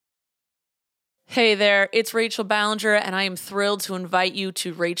Hey there, it's Rachel Ballinger, and I am thrilled to invite you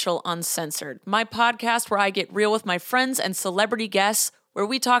to Rachel Uncensored, my podcast where I get real with my friends and celebrity guests, where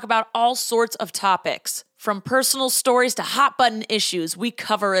we talk about all sorts of topics. From personal stories to hot button issues, we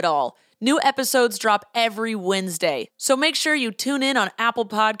cover it all. New episodes drop every Wednesday, so make sure you tune in on Apple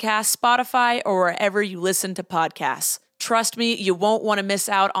Podcasts, Spotify, or wherever you listen to podcasts. Trust me, you won't want to miss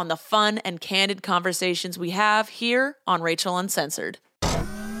out on the fun and candid conversations we have here on Rachel Uncensored.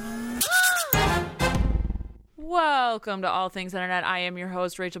 Welcome to All Things Internet. I am your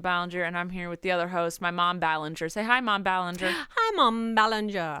host, Rachel Ballinger, and I'm here with the other host, my mom, Ballinger. Say hi, Mom Ballinger. Hi, Mom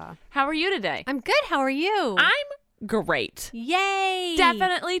Ballinger. How are you today? I'm good. How are you? I'm great. Yay!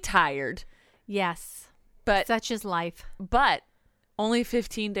 Definitely tired. Yes. But Such is life. But only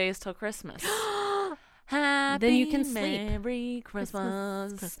 15 days till Christmas. Happy Then you can sleep. Merry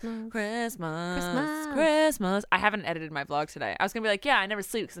Christmas. Christmas. Christmas. Christmas. Christmas. I haven't edited my vlog today. I was going to be like, yeah, I never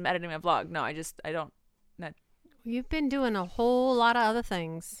sleep because I'm editing my vlog. No, I don't. You've been doing a whole lot of other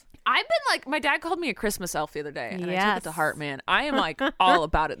things. I've been like, my dad called me a Christmas elf the other day, and I took it Yes. to heart, man. I am like all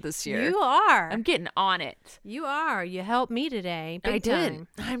about it this year. You are. I'm getting on it. You are. You helped me today. Big I did. time.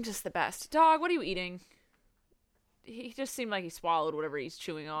 I'm just the best. Dog, what are you eating? He just seemed like he swallowed whatever he's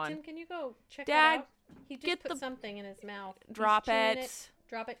chewing on. Tim, can you go check Dad, that out? He just get put the- something in his mouth. He's Drop chewing it.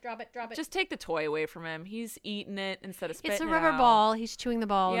 Drop it. Drop it. Drop it. Just take the toy away from him. He's eating it instead of spitting it's a it rubber out. ball. He's chewing the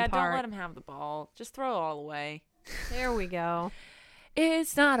ball Yeah, apart. don't let him have the ball. Just throw it all away. There we go.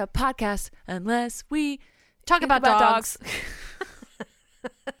 It's not a podcast unless we Talk about dogs.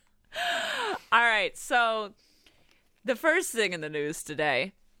 All right, so the first thing in the news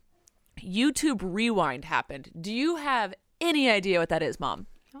today, YouTube Rewind happened. Do you have any idea what that is, Mom?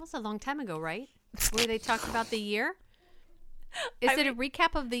 That was a long time ago, right? Where they talked about the year? Is it a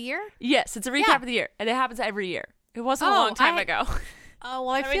recap of the year? Yes, it's a recap Yeah. of the year, and it happens every year. It wasn't a Oh, long time I- ago. Oh, well,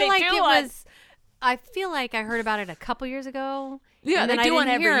 I I mean, feel they like do it one. was. I feel like I heard about it a couple years ago. Yeah, and they then I do one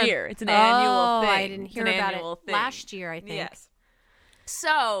didn't every hear- year. It's an annual thing. I didn't It's hear an about annual it thing. last year, I think. Yes.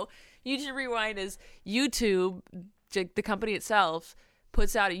 So, YouTube Rewind is YouTube, the company itself,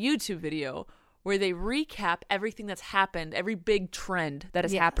 puts out a YouTube video where they recap everything that's happened, every big trend that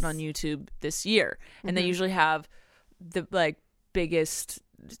has happened on YouTube this year. And they usually have the biggest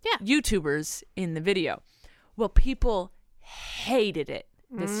YouTubers in the video. Well, people hated it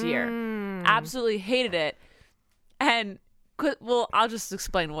this year. Absolutely hated it. And I'll just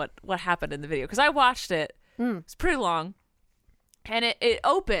explain what happened in the video because I watched it. It's pretty long. And it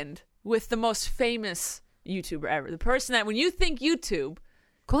opened with the most famous YouTuber ever. The person that when you think YouTube,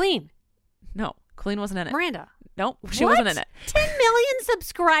 Colleen. no, Colleen wasn't in it. Miranda. Nope, she wasn't in it. 10 million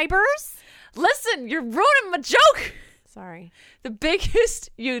subscribers? Listen, you're ruining my joke. Sorry. The biggest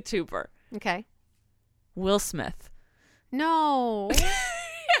YouTuber, Okay. Will Smith. No.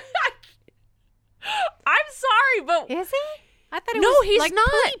 I'm sorry, but Is he? I thought it No, was he's like not.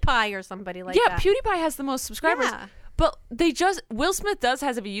 PewDiePie or somebody like yeah, that. PewDiePie has the most subscribers. Yeah. But Will Smith has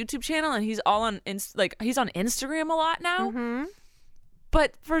a YouTube channel and he's all on he's on Instagram a lot now. Mm-hmm.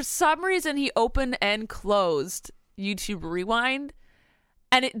 But for some reason he opened and closed YouTube Rewind.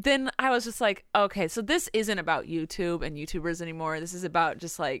 And then I was just like, okay, so this isn't about YouTube and YouTubers anymore. This is about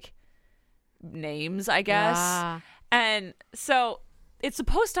just like names, I guess. Ah. And so it's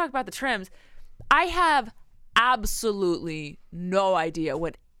supposed to talk about the trims. I have absolutely no idea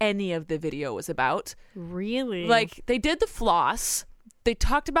what any of the video was about. Really? Like, they did the floss. They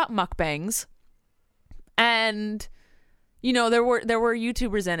talked about mukbangs. And, you know, there were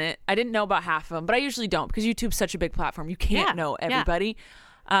YouTubers in it. I didn't know about half of them, but I usually don't because YouTube's such a big platform. You can't know everybody.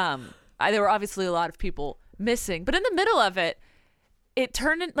 There were obviously a lot of people missing. But in the middle of it, it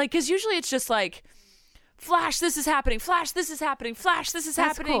turned in, because usually it's just like, Flash, this is happening. Flash, this is happening. Flash, this is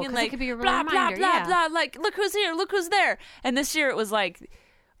That's happening. cool, and 'cause it could be a real blah, reminder, blah, yeah. blah, blah. Like, look who's here. Look who's there. And this year it was like,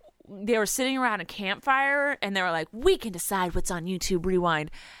 they were sitting around a campfire and they were like, we can decide what's on YouTube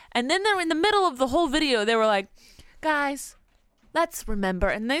Rewind. And then they're in the middle of the whole video. They were like, guys, let's remember.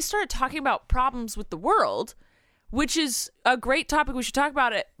 And they started talking about problems with the world, which is a great topic. We should talk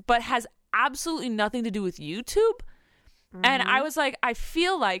about it, but has absolutely nothing to do with YouTube. And I was like, I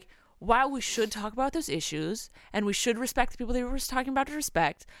feel like while we should talk about those issues and we should respect the people they were talking about to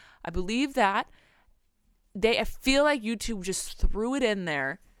respect, I believe that I feel like YouTube just threw it in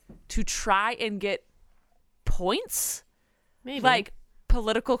there to try and get points, Maybe. like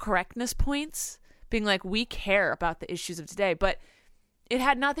political correctness points, being like, we care about the issues of today, but it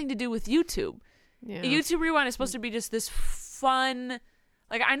had nothing to do with YouTube. Yeah. YouTube Rewind is supposed to be just this fun,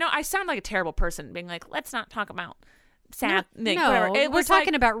 like, I know I sound like a terrible person being like, let's not talk about sad, No, whatever. It we're was talking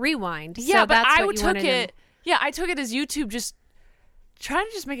like, about Rewind. yeah, so but that's I what you took wanted it. Yeah, I took it as YouTube just trying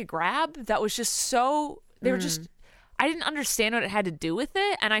to just make a grab that was just so, they were just, I didn't understand what it had to do with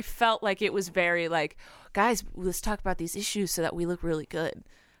it. And I felt like it was very like, guys, let's talk about these issues so that we look really good.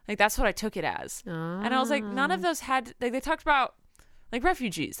 Like, that's what I took it as. And I was like, none of those had, like, they talked about like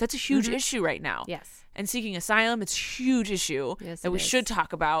refugees. That's a huge issue right now. Yes. And seeking asylum, it's a huge issue that we should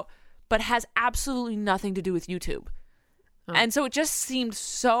talk about, but has absolutely nothing to do with YouTube. And so it just seemed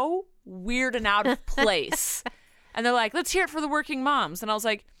so weird and out of place. And they're like, let's hear it for the working moms. And I was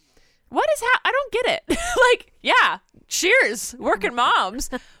like, what is I don't get it. Like, yeah, cheers, working moms.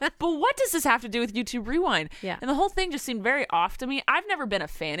 But what does this have to do with YouTube Rewind? Yeah. And the whole thing just seemed very off to me. I've never been a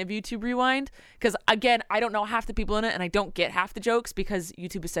fan of YouTube Rewind because, again, I don't know half the people in it and I don't get half the jokes because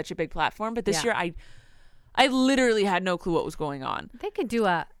YouTube is such a big platform. But this year, I literally had no clue what was going on. They could do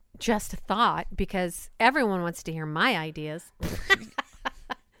a just a thought because everyone wants to hear my ideas.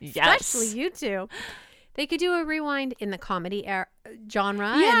 Yes. Especially you two. They could do a rewind in the comedy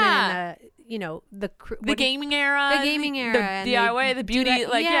genre, Yeah. and then the gaming era, the gaming era, the and DIY, the beauty,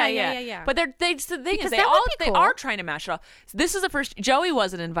 yeah. But the thing Because is, that would be they cool. are trying to mash it all. This is the first. Joey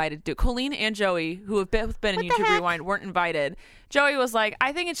wasn't invited to do it. Colleen and Joey, who have both been in What the YouTube heck? Rewind, weren't invited. Joey was like,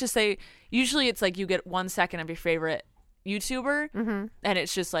 I think it's just usually it's like you get 1 second of your favorite YouTuber, and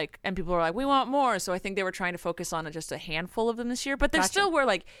it's just like, and people are like, we want more. So I think they were trying to focus on just a handful of them this year. But there still were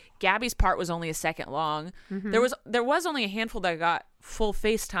like Gabby's part was only a second long. There was only a handful that got full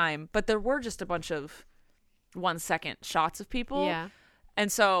FaceTime, but there were just a bunch of 1 second shots of people. Yeah.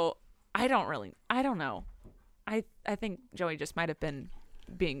 And so I don't know. I think Joey just might have been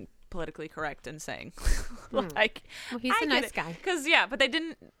being politically correct and saying like, well, he's a nice guy. Because but they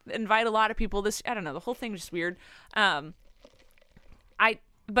didn't invite a lot of people this. I don't know. The whole thing was just weird. Have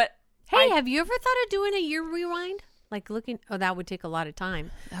you ever thought of doing a year rewind? Like looking? Oh, that would take a lot of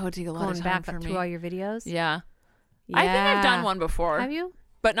time. That would take a lot Going of back time for up me. through all your videos. Yeah. I think I've done one before. Have you?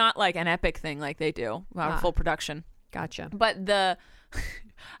 But not like an epic thing like they do. Full production. Gotcha. But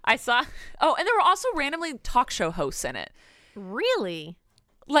I saw. Oh, and there were also randomly talk show hosts in it. Really?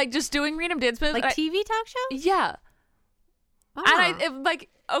 Like just doing random dance moves. Like TV talk show? Yeah. Oh.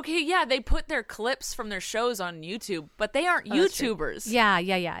 And they put their clips from their shows on YouTube, but they aren't YouTubers. Yeah.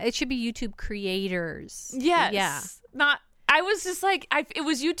 It should be YouTube creators. Yes. Yeah. I was just like, it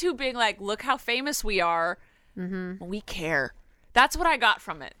was YouTube being like, look how famous we are. Mm-hmm. We care. That's what I got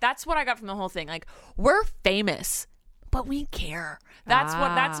from it. That's what I got from the whole thing. Like, we're famous, but we care. That's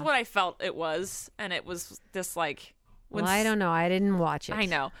what I felt it was. And it was just like, well, I don't know. I didn't watch it. I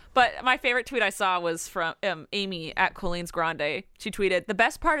know. But my favorite tweet I saw was from Amy at Colleen's Grande. She tweeted, the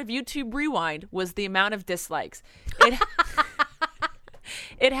best part of YouTube Rewind was the amount of dislikes.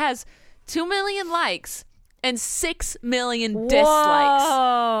 It has 2 million likes and 6 million dislikes.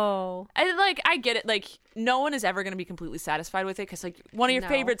 Whoa. And I get it. Like, no one is ever going to be completely satisfied with it because like one of your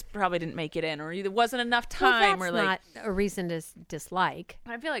favorites probably didn't make it in, or there wasn't enough time, well, or that's like not a reason to dislike.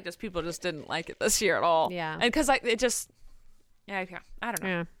 I feel like just people just didn't like it this year at all. Yeah. And because it just I don't know.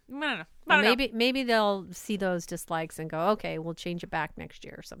 Yeah. I don't know. Well, maybe they'll see those dislikes and go, okay, we'll change it back next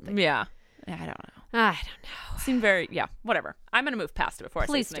year or something. Yeah. I don't know. I don't know. Seemed very whatever. I'm gonna move past it before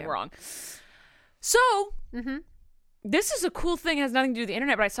Please I say something do. wrong. So this is a cool thing. It has nothing to do with the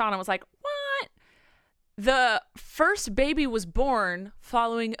internet, but I saw it and I was like, what? The first baby was born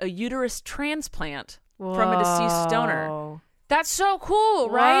following a uterus transplant from a deceased donor. That's so cool,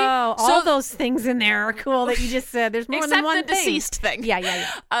 right? Whoa. All those things in there are cool that you just said. There's more than one except the deceased thing. Yeah.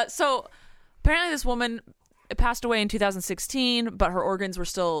 So apparently this woman passed away in 2016, but her organs were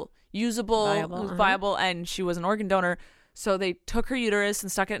still usable, viable, and she was an organ donor. So they took her uterus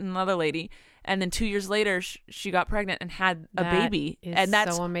and stuck it in another lady. And then 2 years later, she got pregnant and had a baby. And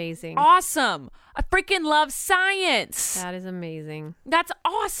that's so amazing. Awesome. I freaking love science. That is amazing. That's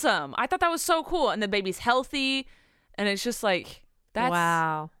awesome. I thought that was so cool. And the baby's healthy. And it's just like, that's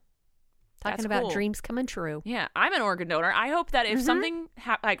wow. Talking that's about cool. dreams coming true. Yeah, I'm an organ donor. I hope that if something,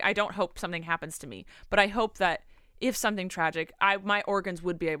 I don't hope something happens to me, but I hope that if something tragic, my organs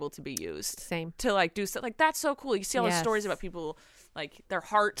would be able to be used. Same. To like do stuff. Like, that's so cool. You see all the stories about people, like their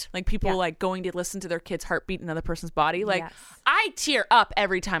heart, like people like going to listen to their kid's heartbeat in another person's body. Like, I tear up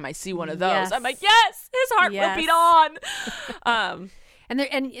every time I see one of those. Yes. I'm like, yes, his heart will beat on.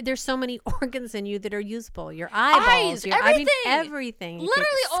 And there's so many organs in you that are usable. Your eyeballs, everything. Literally,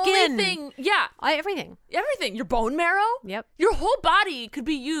 skin, only thing. Yeah, everything. Your bone marrow. Yep. Your whole body could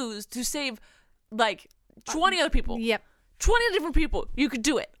be used to save like 20 other people. Yep. 20 different people. You could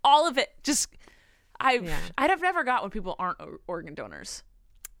do it. All of it. Just I'd have never got when people aren't organ donors.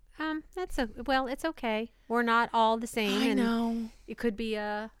 It's okay. We're not all the same. I know. It could be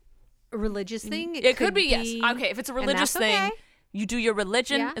a religious thing. It could be yes. Okay, if it's a religious thing, You do your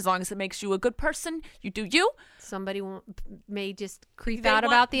religion. Yeah. As long as it makes you a good person, you do you. Somebody may just creep They out want-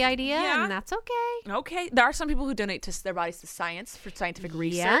 about the idea, Yeah. and that's okay. Okay. There are some people who donate their bodies to science for scientific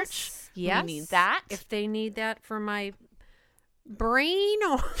research. Yes. We need that. If they need that for my brain,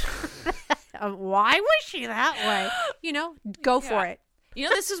 or why was she that way? Go for it.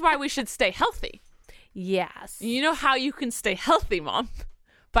 This is why we should stay healthy. Yes. You know how you can stay healthy, Mom?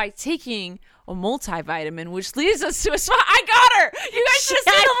 By taking a multivitamin, which leads us to a spot. I got her. You guys should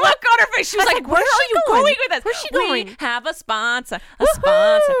have seen the look on her face. She was like, "Where are you going with this? Where's she going? We have a sponsor. A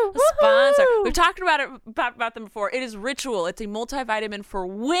sponsor. A sponsor. Woohoo! We've talked about them before. It is Ritual. It's a multivitamin for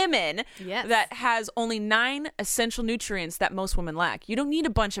women Yes. that has only 9 essential nutrients that most women lack. You don't need a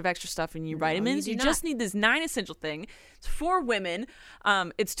bunch of extra stuff in your vitamins. do You not. just need this 9 essential thing. It's for women.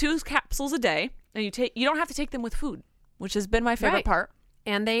 It's 2 capsules a day, and you don't have to take them with food, which has been my favorite Right. part.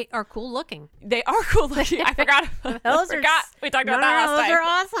 And they are cool looking. They are cool looking. I forgot. Those are We talked about that last those time. are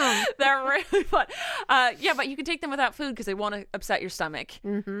awesome. They're really fun. Yeah, but you can take them without food because they won't upset your stomach,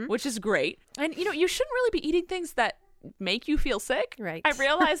 which is great. And you shouldn't really be eating things that make you feel sick. Right. I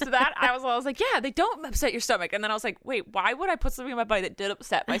realized that. I was like, yeah, they don't upset your stomach. And then I was like, wait, why would I put something in my body that did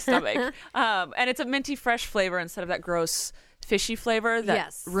upset my stomach? And it's a minty fresh flavor instead of that gross fishy flavor that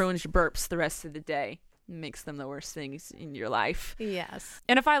Yes. ruins your burps the rest of the day. Makes them the worst things in your life. Yes.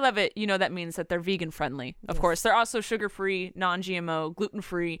 And if I love it, that means that they're vegan friendly. Of course, they're also sugar-free, non-GMO,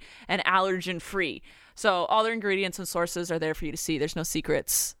 gluten-free, and allergen-free. So all their ingredients and sources are there for you to see. There's no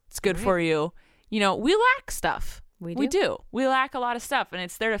secrets. It's good for you. We lack stuff. We We do. do. We lack a lot of stuff, and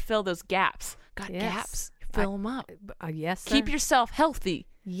it's there to fill those gaps. Got Yes. gaps. Fill them up. Yes, sir. Keep yourself healthy.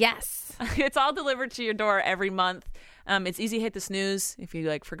 Yes. It's all delivered to your door every month. It's easy to hit the snooze if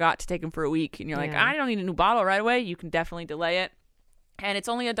you forgot to take them for a week and you're like, Yeah. I don't need a new bottle right away. You can definitely delay it. And it's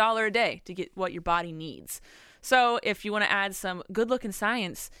only $1 a day to get what your body needs. So if you want to add some good looking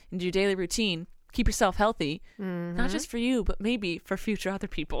science into your daily routine, keep yourself healthy, not just for you, but maybe for future other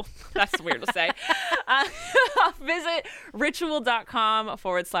people. That's weird to say. Visit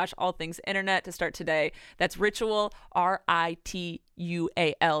ritual.com/all things internet to start today. That's ritual,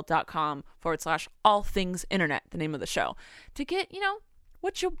 ritual.com/all things internet, the name of the show, to get,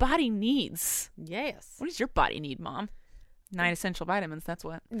 what your body needs. Yes. What does your body need, Mom? 9 essential vitamins, that's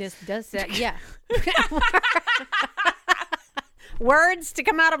what. This does that. Yeah. Words to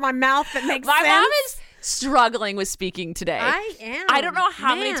come out of my mouth that makes My sense. mom is struggling with speaking today. I am. I don't know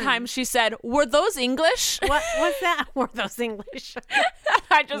how many Man. times she said, "Were those English?" What was that? Were those English?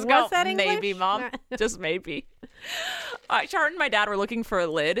 I just Was go, that maybe, English? Mom. Just maybe. Chart and my dad were looking for a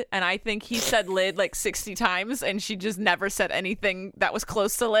lid, and I think he said lid 60 times, and she just never said anything that was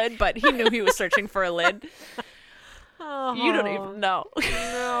close to lid, but he knew he was searching for a lid. Oh, You don't even know.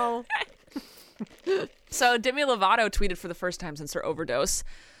 No. So Demi Lovato tweeted for the first time since her overdose,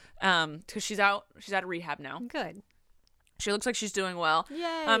 because she's out of rehab now. Good. She looks like she's doing well.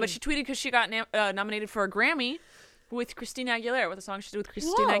 Yay. But she tweeted because she got nominated for a Grammy with Christina Aguilera, with a song she did with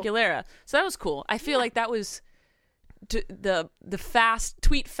Christina Whoa. Aguilera. So that was cool. I feel like that was the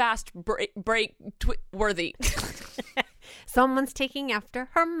tweet fast break worthy. Someone's taking after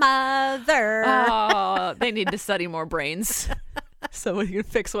her mother. Oh, they need to study more brains so we can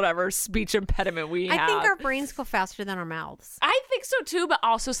fix whatever speech impediment we have. I think our brains go faster than our mouths. I think so too, but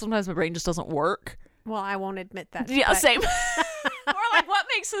also sometimes my brain just doesn't work. Well, I won't admit that. Yeah, but- same. We're like, what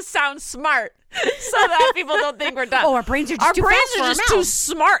makes us sound smart so that people don't think we're dumb? Oh, our brains are just too fast for our just too mouths.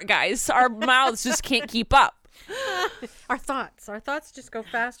 smart, guys. Our mouths just can't keep up. Our thoughts just go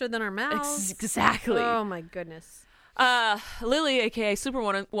faster than our mouths. Exactly. Oh my goodness. Lily, aka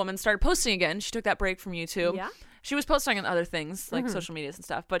Superwoman, started posting again. She took that break from YouTube. Yeah. She was posting on other things like social medias and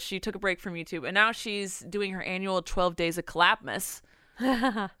stuff, but she took a break from YouTube, and now she's doing her annual 12 Days of Collabmas.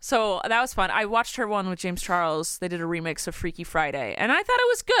 So that was fun. I watched her one with James Charles. They did a remix of Freaky Friday, and I thought it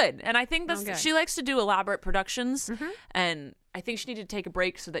was good. And I think good. she likes to do elaborate productions, and I think she needed to take a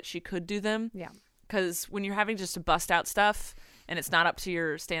break so that she could do them. Yeah. Because when you're having just to bust out stuff and it's not up to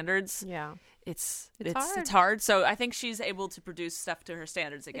your standards, Yeah. it's hard. It's hard. So I think she's able to produce stuff to her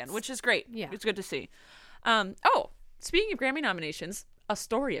standards again, which is great. Yeah. It's good to see. Speaking of Grammy nominations, a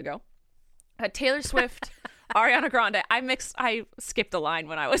story ago, Taylor Swift, Ariana Grande. I skipped a line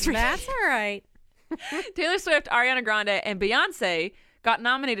when I was reading. That's all right. Taylor Swift, Ariana Grande, and Beyonce got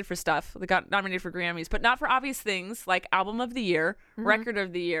nominated for stuff. They got nominated for Grammys, but not for obvious things like Album of the Year, Record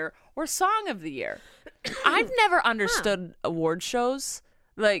of the Year, or Song of the Year. I've never understood award shows.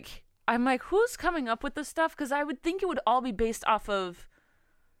 I'm like, who's coming up with this stuff? Because I would think it would all be based off of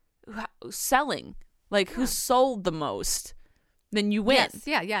selling. Who sold the most, then you win. Yes.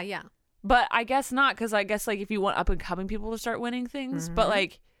 Yeah. But I guess not, because I guess like if you want up and coming people to start winning things, but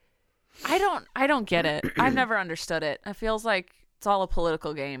like I don't get it. I've never understood it. It feels like it's all a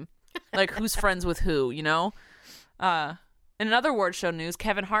political game, like who's friends with who, you know? In another award show news,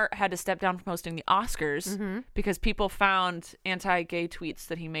 Kevin Hart had to step down from hosting the Oscars because people found anti-gay tweets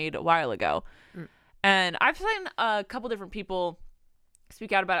that he made a while ago. And I've seen a couple different people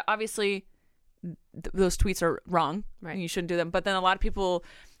speak out about it. Obviously, those tweets are wrong. Right. And you shouldn't do them. But then a lot of people,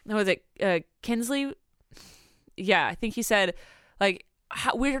 was it Kinsley? Yeah, I think he said, like,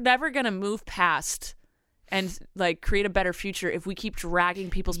 we're never going to move past and, like, create a better future if we keep dragging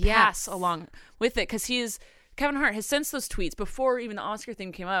people's past along with it. Because Kevin Hart has, since those tweets, before even the Oscar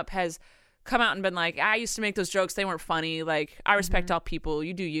thing came up, has come out and been like, I used to make those jokes. They weren't funny. Like, I respect all people.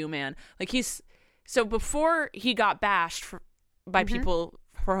 You do you, man. Like, so before he got bashed by people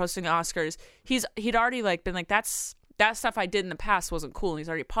for hosting the Oscars, he'd already, like, been like, that stuff I did in the past wasn't cool. And he's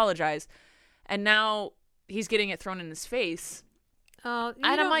already apologized. And now he's getting it thrown in his face. Oh,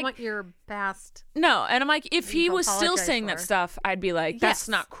 I don't like, want your past. No. And I'm like, if he was still saying that stuff, I'd be like, that's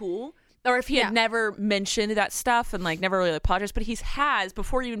not cool. Or if he had never mentioned that stuff and, like, never really apologized, but he has,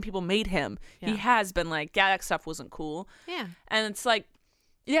 before even people made him, he has been like, yeah, that stuff wasn't cool. Yeah. And it's like,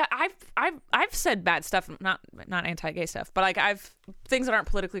 yeah, I've said bad stuff, not anti-gay stuff, but, like, things that aren't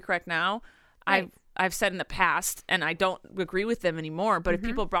politically correct now, right. I've said in the past, and I don't agree with them anymore. But if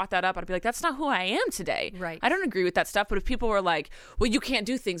people brought that up, I'd be like, that's not who I am today. Right. I don't agree with that stuff. But if people were like, well, you can't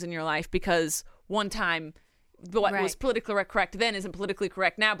do things in your life because one time what was politically correct then isn't politically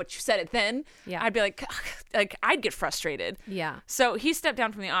correct now, but you said it then. Yeah. I'd be like I'd get frustrated. Yeah. So he stepped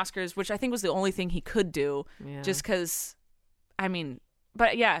down from the Oscars, which I think was the only thing he could do, just because, I mean,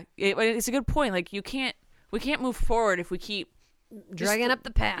 but yeah, it's a good point. Like, we can't move forward if we keep dragging up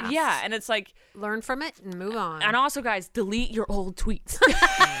the past. Yeah, and it's like, learn from it and move on. And also, guys, delete your old tweets.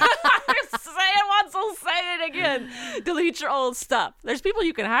 Say it once, I'll say it again. Delete your old stuff. There's people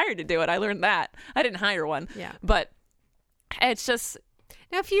you can hire to do it. I learned that. I didn't hire one. Yeah. But it's just,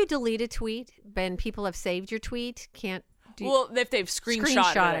 now if you delete a tweet and people have saved your tweet, well, if they've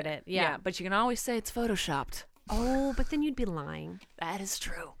screenshotted it. Yeah. But you can always say it's photoshopped. Oh, but then you'd be lying. That is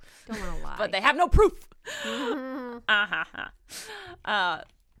true. Don't want to lie. But they have no proof.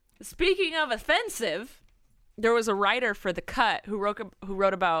 Speaking of offensive, there was a writer for The Cut who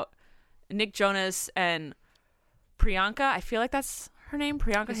wrote about Nick Jonas and Priyanka. I feel like that's her name,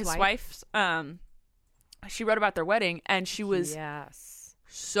 Priyanka, his wife. She wrote about their wedding, and she was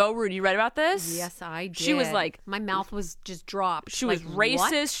so rude. You read about this? Yes, I did. She was like, my mouth was just dropped. She was racist.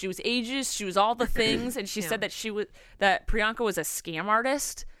 What? She was ageist. She was all the things, and she said that that Priyanka was a scam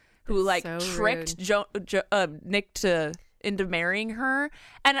artist who tricked Nick into marrying her,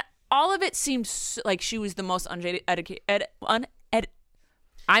 and all of it seemed like she was the most I'm uneducated.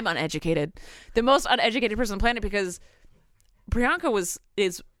 The most uneducated person on the planet, because Priyanka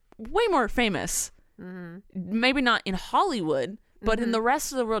is way more famous. Maybe not in Hollywood, but in the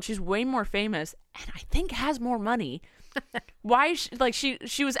rest of the world, she's way more famous, and I think has more money. Why is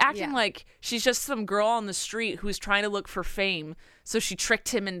she was acting like she's just some girl on the street who's trying to look for fame, so she tricked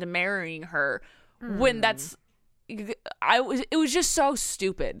him into marrying her. When it was just so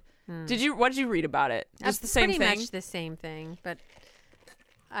stupid. What did you read about it? Just the same thing? Pretty much the same thing, but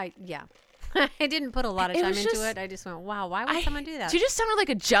I didn't put a lot of time into it. I just went, wow, why would someone do that? She just sounded like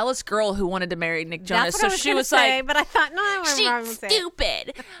a jealous girl who wanted to marry Nick Jonas. That's what she was say, like, but I thought, no, she's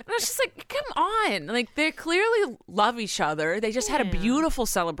stupid. And I was just like, come on. Like, they clearly love each other. They just had a beautiful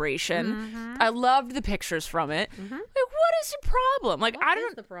celebration. I loved the pictures from it. Like, what is the problem? Like,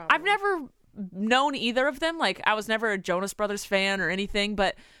 I've never known either of them. Like, I was never a Jonas Brothers fan or anything,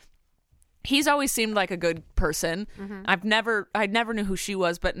 but he's always seemed like a good person. I never knew who she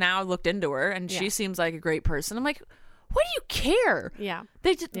was, but now I looked into her, and she seems like a great person. I'm like, what do you care? Yeah.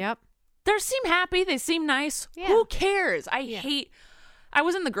 They seem happy. They seem nice. Yeah. Who cares? I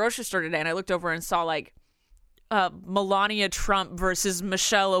was in the grocery store today, and I looked over and saw, like, Melania Trump versus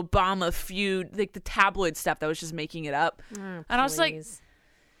Michelle Obama feud, like the tabloid stuff that was just making it up. And I was like, this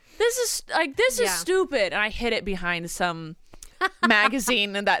is stupid. And I hid it behind some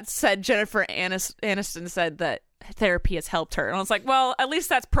magazine and that said Jennifer Aniston said that therapy has helped her, and I was like, well, at least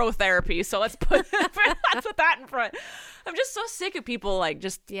that's pro therapy, so let's put that in front. I'm just so sick of people like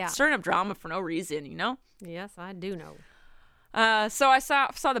just stirring up drama for no reason, you know? Yes, I do know. So I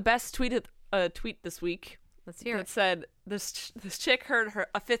saw the best tweet this week. Let's hear it. It said this chick heard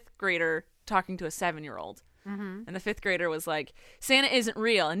a fifth grader talking to a 7-year-old, and the fifth grader was like, Santa isn't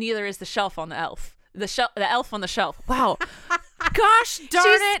real, and neither is the elf on the shelf. The elf on the shelf. Wow. Gosh darn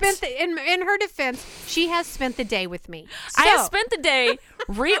it. In her defense, she has spent the day with me. I have spent the day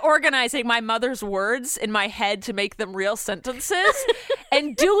reorganizing my mother's words in my head to make them real sentences,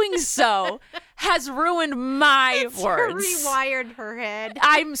 and doing so has ruined my words. Rewired her head.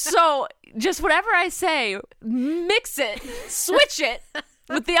 I'm so, just whatever I say, mix it, switch it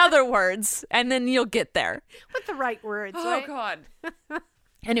with the other words, and then you'll get there. With the right words, Oh, right? God.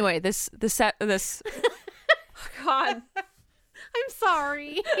 Anyway, this God. I'm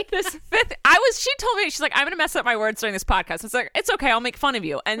sorry. This fifth, she told me, she's like, I'm going to mess up my words during this podcast. It's like, it's okay, I'll make fun of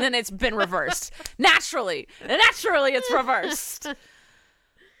you. And then it's been reversed. Naturally, it's reversed.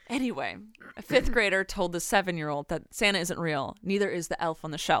 Anyway, a fifth grader told the 7-year-old that Santa isn't real. Neither is the elf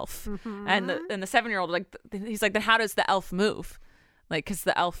on the shelf. Mm-hmm. And the 7-year-old, like, he's like, then how does the elf move? Like, because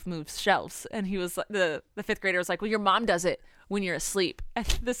the elf moves shelves. And he was, the fifth grader was like, well, your mom does it when you're asleep. And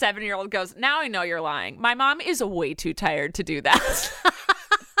the 7-year-old goes, now I know you're lying. My mom is way too tired to do that.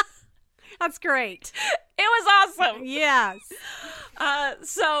 That's great. It was awesome. Yes.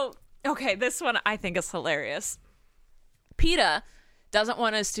 So, okay, this one I think is hilarious. PETA doesn't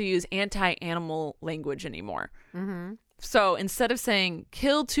want us to use anti-animal language anymore. Mm-hmm. So instead of saying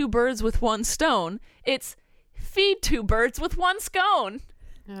kill 2 birds with 1 stone, it's feed 2 birds with 1 scone.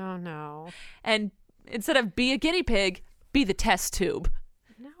 Oh, no. And instead of be a guinea pig, be the test tube.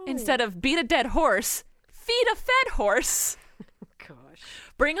 No. Instead of beat a dead horse, feed a fed horse. Gosh.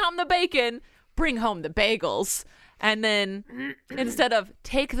 Bring home the bacon, bring home the bagels. And then instead of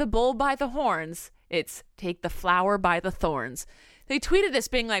take the bull by the horns, it's take the flower by the thorns. They tweeted this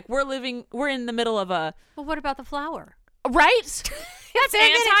being like, we're in the middle of a... Well, what about the flower? Right? That's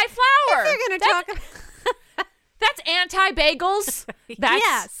anti-flower. If you're going to talk... That's anti-bagels. That's,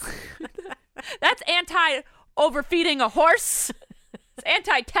 yes. That's anti-overfeeding a horse. It's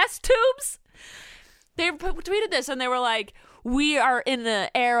anti-test tubes. They tweeted this and they were like, we are in an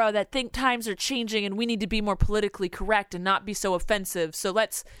era that think times are changing and we need to be more politically correct and not be so offensive. So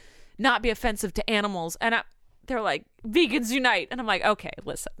let's not be offensive to animals. And they're like, vegans unite. And I'm like, okay,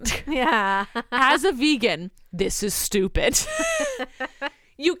 listen. Yeah. As a vegan, this is stupid.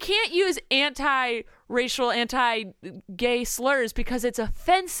 You can't use anti-racial, anti-gay slurs because it's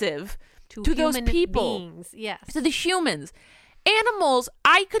offensive to those people. Beings. Yes. To the humans. Animals,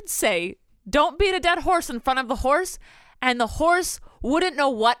 I could say, don't beat a dead horse in front of the horse, and the horse wouldn't know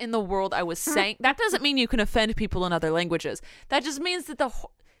what in the world I was saying. That doesn't mean you can offend people in other languages. That just means that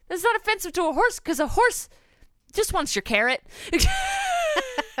that's not offensive to a horse, because a horse just wants your carrot.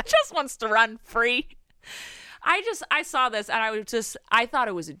 Just wants to run free. I saw this and I thought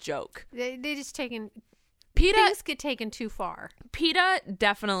it was a joke. They just taken... PETA, things get taken too far. PETA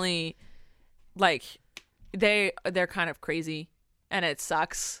definitely, like, they're kind of crazy, and it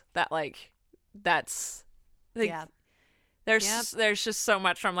sucks that, like, that's... Like, yeah. There's just so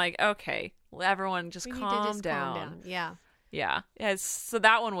much. I'm like, okay, everyone just calm down. Calm down. Yeah. Yeah. So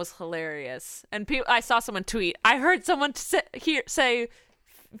that one was hilarious. And I saw someone tweet. I heard someone say,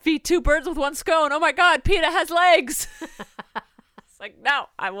 feed 2 birds with 1 scone. Oh my God, PETA has legs. It's like, no,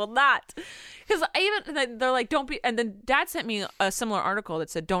 I will not. Because they're like, don't be. And then Dad sent me a similar article that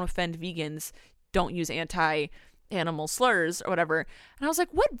said, don't offend vegans. Don't use anti-animal slurs or whatever. And I was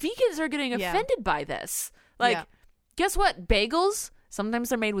like, what vegans are getting offended by this? Like, guess what? Bagels, sometimes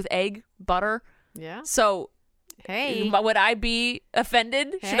they're made with egg, butter. Yeah. So... Hey. Would I be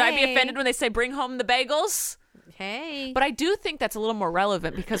offended? Should I be offended when they say bring home the bagels? Hey. But I do think that's a little more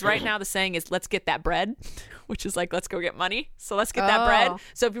relevant because right now the saying is let's get that bread, which is like let's go get money. So let's get that bread.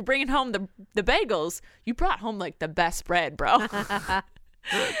 So if you're bringing home the bagels, you brought home like the best bread, bro. I'm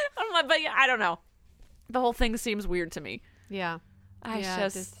like, but yeah, I don't know. The whole thing seems weird to me. Yeah.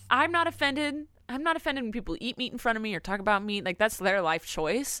 I'm not offended. I'm not offended when people eat meat in front of me or talk about meat. Like, that's their life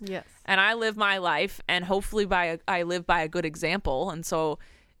choice. Yes. And I live my life, and hopefully I live by a good example. And so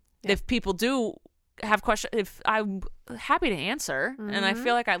if people do have questions, if I'm happy to answer, and I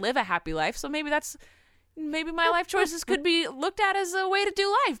feel like I live a happy life, so maybe my life choices could be looked at as a way to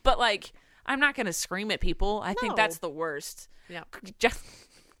do life. But, like, I'm not going to scream at people. I think that's the worst. Yeah.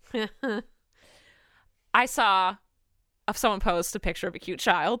 I saw... someone post a picture of a cute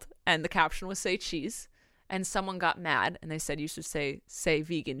child and the caption was say cheese, and someone got mad and they said you should say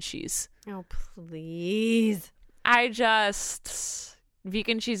vegan cheese. Oh, please.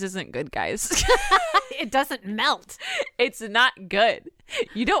 Vegan cheese isn't good, guys. It doesn't melt. It's not good.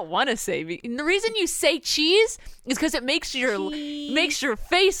 You don't want to say vegan. The reason you say cheese is because it makes your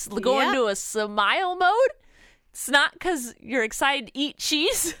face go into a smile mode. It's not because you're excited to eat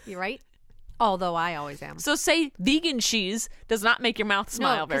cheese. You're right. Although I always am. So say vegan cheese does not make your mouth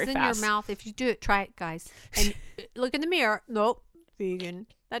smile very in fast. your mouth, if you do it, try it, guys. And look in the mirror. Nope. Vegan.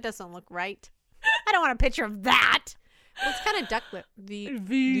 That doesn't look right. I don't want a picture of that. It's kind of duck lip.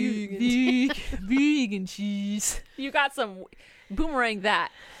 Vegan cheese. You got some boomerang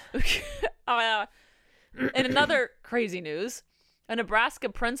that. In another crazy news, a Nebraska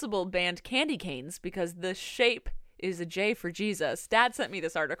principal banned candy canes because the shape is a J for Jesus. Dad sent me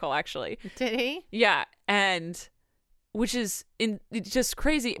this article, actually. Did he? Yeah, and which is it's just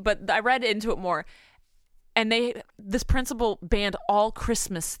crazy, but I read into it more. And this principal banned all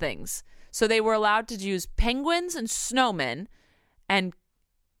Christmas things. So they were allowed to use penguins and snowmen and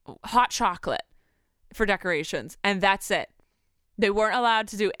hot chocolate for decorations, and that's it. They weren't allowed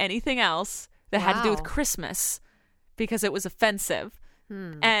to do anything else that had to do with Christmas because it was offensive.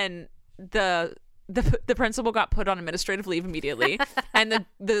 And the principal got put on administrative leave immediately. And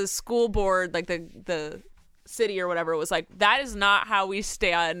the school board, like the city or whatever, was like, that is not how we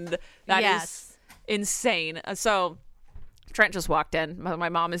stand. That is insane. So Trent just walked in. My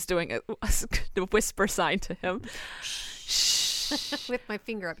mom is doing a whisper sign to him. With my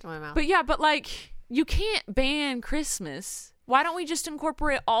finger up to my mouth. But yeah, but like, you can't ban Christmas. Why don't we just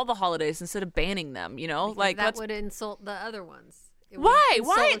incorporate all the holidays instead of banning them, you know? Because like that would insult the other ones. Why? That's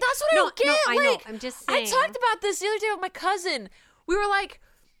what I don't get. No, I know. Like, I'm just saying. I talked about this the other day with my cousin. We were like,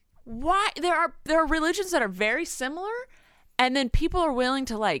 why? There are religions that are very similar, and then people are willing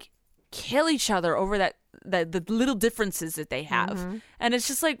to like kill each other over the little differences that they have. And it's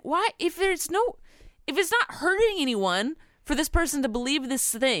just like, why? If it's not hurting anyone for this person to believe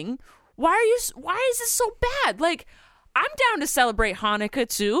this thing, why is this so bad? Like, I'm down to celebrate Hanukkah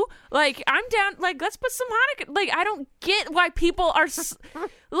too. Like, I'm down. Like, let's put some Hanukkah. Like, I don't get why people are.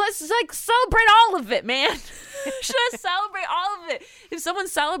 Let's like celebrate all of it, man. Just celebrate all of it. If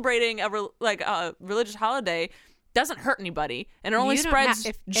someone's celebrating a religious holiday, doesn't hurt anybody and it only spreads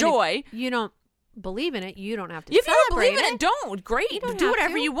joy. If you don't believe in it, you don't have to. If you don't celebrate believe in it, don't. Great, don't do have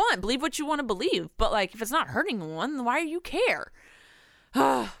whatever to. you want. Believe what you want to believe. But like, if it's not hurting anyone, then why do you care?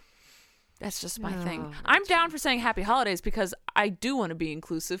 That's just my thing. I'm down for saying happy holidays because I do want to be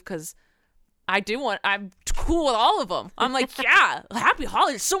inclusive because I'm cool with all of them. I'm like, yeah, happy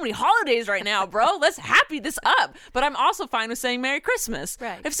holidays. So many holidays right now, bro. Let's happy this up. But I'm also fine with saying Merry Christmas.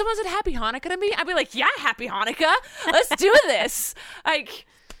 Right. If someone said Happy Hanukkah to me, I'd be like, yeah, Happy Hanukkah. Let's do this. Like,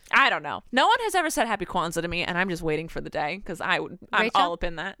 I don't know. No one has ever said Happy Kwanzaa to me, and I'm just waiting for the day because I'm Rachel? all up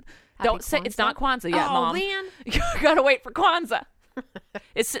in that. Don't say it's not Kwanzaa yet, Oh, Mom. man. You gotta wait for Kwanzaa.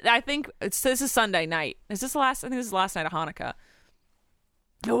 This is Sunday night. I think this is the last night of Hanukkah.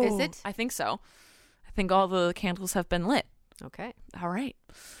 Is it? I think so. I think all the candles have been lit. Okay. All right.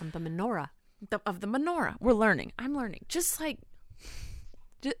 From the menorah. Of the menorah. We're learning. I'm learning. Just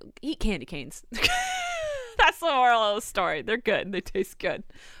eat candy canes. That's the moral of the story. They're good. They taste good.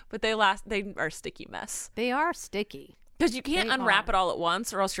 But they are a sticky mess. They are sticky. Because you can't unwrap it all at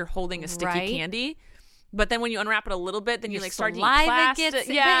once or else you're holding a sticky candy. But then when you unwrap it a little bit, then you like start to eat plastic.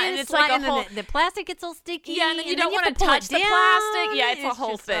 And it's like a whole... The plastic gets all sticky. Yeah, and then you don't want to pull touch it the down. plastic. Yeah, it's a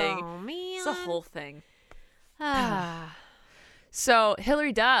whole thing. Oh, man. It's a whole thing. So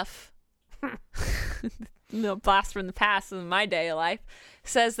Hillary Duff, no blast from the past in my day of life,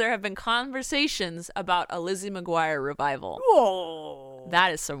 says there have been conversations about a Lizzie McGuire revival. Whoa.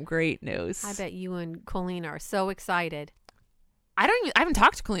 That is some great news. I bet you and Colleen are so excited. I haven't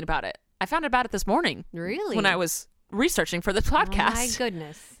talked to Colleen about it. I found out about it this morning. Really? When I was researching for the podcast. Oh my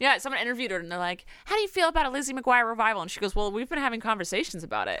goodness. Yeah, someone interviewed her and they're like, how do you feel about a Lizzie McGuire revival? And she goes, well, we've been having conversations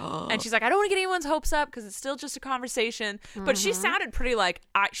about it. And she's like, I don't want to get anyone's hopes up because it's still just a conversation. But she sounded pretty like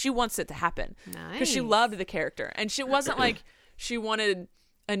she wants it to happen. Because she loved the character. And she wasn't like she wanted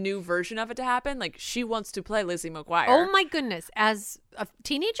a new version of it to happen. Like, she wants to play Lizzie McGuire. Oh my goodness. As a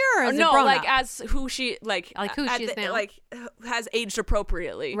teenager or as a no, grown like up? as who she who she is now. Like has aged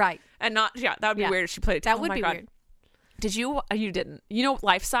appropriately. Right. And not that would be weird if she played it. That oh would my be God. weird. Did you didn't. You know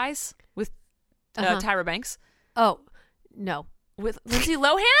Life Size with Tyra Banks? Oh, no. With Lindsay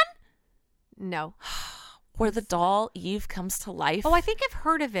Lohan? No. Where the doll Eve comes to life. Oh, I think I've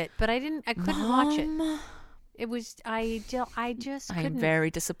heard of it, but I couldn't watch it. It was I just couldn't. I'm very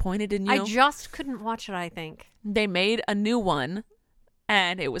disappointed in you. I just couldn't watch it, I think. They made a new one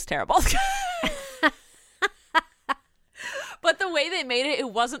and it was terrible. But the way they made it,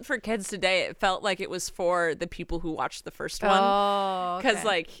 it wasn't for kids today. It felt like it was for the people who watched the first one. Oh, okay. Because,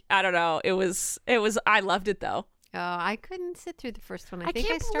 like, I don't know. It was, I loved it, though. Oh, I couldn't sit through the first one. I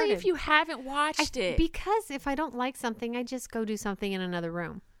can't believe you haven't watched it. Because if I don't like something, I just go do something in another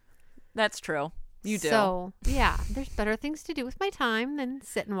room. That's true. You do. So, yeah, there's better things to do with my time than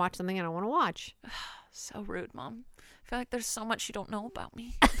sit and watch something I don't want to watch. So rude, Mom. I feel like there's so much you don't know about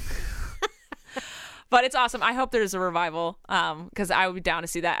me. But it's awesome. I hope there's a revival because I would be down to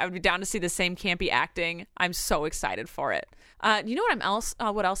see that. I would be down to see the same campy acting. I'm so excited for it. You know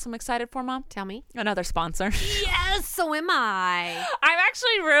what else I'm excited for, Mom? Tell me. Another sponsor. Yes, so am I. I'm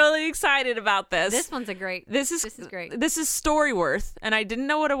actually really excited about this. This one's a great. This is great. This is Storyworth, and I didn't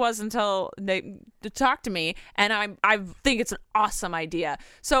know what it was until they talked to me, and I think it's an awesome idea.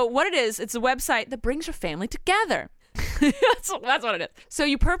 So what it is, it's a website that brings your family together. that's what it is. So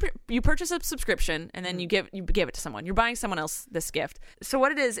you purchase a subscription, and then you give it to someone. You're buying someone else this gift. So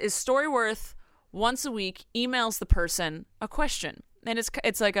what it is Storyworth once a week emails the person a question, and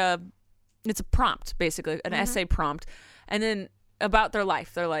it's a prompt, basically an essay prompt, and then about their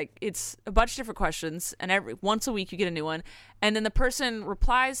life. They're like, it's a bunch of different questions, and once a week you get a new one, and then the person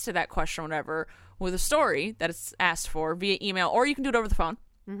replies to that question or whatever with a story that it's asked for via email, or you can do it over the phone.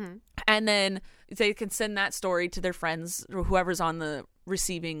 Mm-hmm. And then they can send that story to their friends or whoever's on the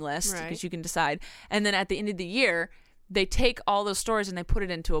receiving list, because you can decide. And then at the end of the year, they take all those stories and they put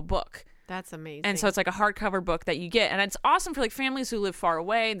it into a book. That's amazing. And so it's like a hardcover book that you get, and it's awesome for like families who live far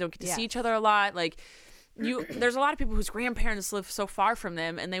away and don't get to see each other a lot. Like there's a lot of people whose grandparents live so far from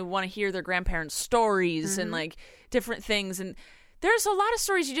them, and they want to hear their grandparents' stories and like different things. And there's a lot of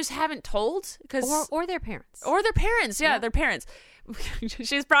stories you just haven't told or their parents. Or their parents. Yeah, their parents.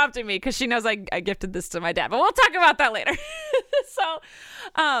 She's prompting me because she knows I gifted this to my dad, but we'll talk about that later.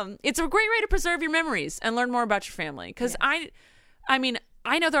 So it's a great way to preserve your memories and learn more about your family. Because I mean,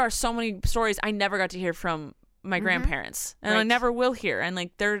 I know there are so many stories I never got to hear from my grandparents, and I never will hear. And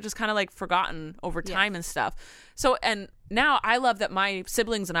like, they're just kind of like forgotten over time and stuff. So, and now I love that my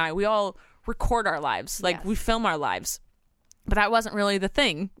siblings and we all record our lives. Like we film our lives, but that wasn't really the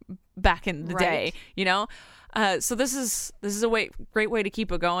thing back in the day, you know? So this is a great way to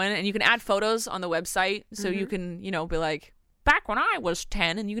keep it going, and you can add photos on the website, so you can be like, back when I was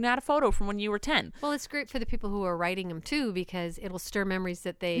 10, and you can add a photo from when you were 10. Well, it's great for the people who are writing them too, because it'll stir memories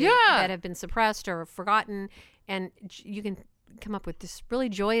that that have been suppressed or forgotten, and you can come up with this really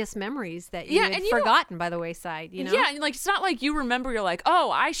joyous memories that you had forgotten by the wayside, you know? Yeah, and like, it's not like you remember, you're like,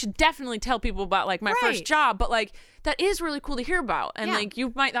 oh, I should definitely tell people about like my first job, but like, that is really cool to hear about. And like,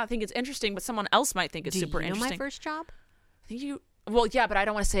 you might not think it's interesting, but someone else might think it's super interesting. My first job? I think well, yeah, but I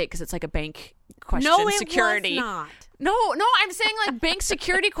don't want to say it because it's like a bank question. No, it security. was not. No, I'm saying like bank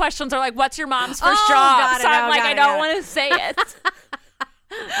security questions are like, what's your mom's first job? So I'm like, I don't want to say it.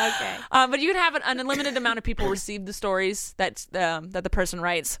 Okay. But you can have an unlimited amount of people receive the stories that the person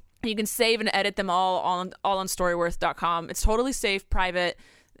writes. You can save and edit them all on Storyworth.com. It's totally safe, private,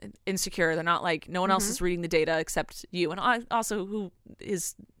 insecure. They're not like, no one else is reading the data except you. And also, who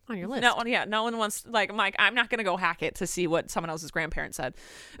is on your list? No one wants, like, I'm not going to go hack it to see what someone else's grandparent said.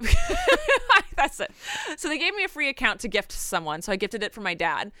 That's it. So they gave me a free account to gift to someone. So I gifted it for my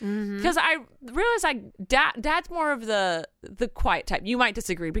dad, because I realized dad's more of the quiet type. You might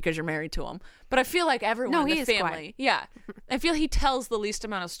disagree because you're married to him, but I feel like everyone in the family, quiet. I feel he tells the least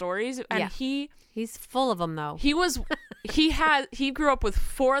amount of stories, and he's full of them though. He grew up with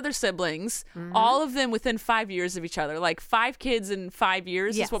 4 other siblings, all of them within 5 years of each other, like 5 kids in 5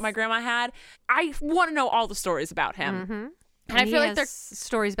 years is what my grandma had. I want to know all the stories about him. And I feel like there's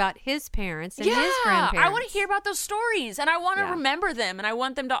stories about his parents and his grandparents. I want to hear about those stories, and I want to remember them, and I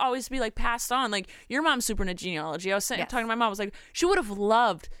want them to always be like passed on. Like, your mom's super into genealogy. I was talking to my mom. I was like, she would have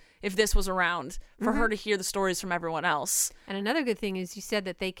loved if this was around for her to hear the stories from everyone else. And another good thing is you said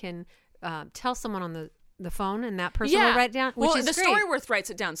that they can tell someone on the phone, and that person will write it down. Which is the great. Storyworth writes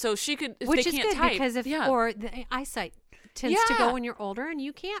it down, so she could. If which they is can't good type, because or the eyesight tends to go when you're older, and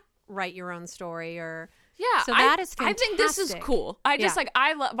you can't write your own story or. Yeah, so that is fantastic. I think this is cool. I just like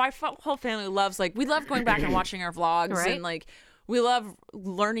my whole family loves, like, we love going back and watching our vlogs, and like we love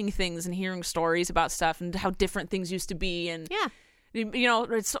learning things and hearing stories about stuff and how different things used to be, and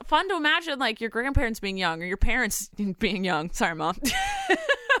it's fun to imagine like your grandparents being young or your parents being young. Sorry, Mom.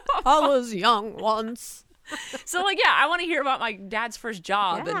 I was young once. So like, I want to hear about my dad's first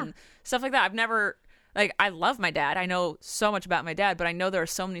job and stuff like that. I've never. Like, I love my dad. I know so much about my dad, but I know there are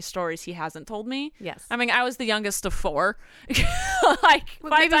so many stories he hasn't told me. Yes. I mean, I was the youngest of 4. Like,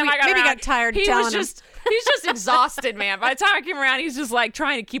 by the time I got around, got tired of telling him. He's just exhausted, man. By the time I came around, he's just like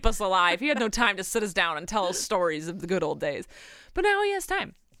trying to keep us alive. He had no time to sit us down and tell us stories of the good old days. But now he has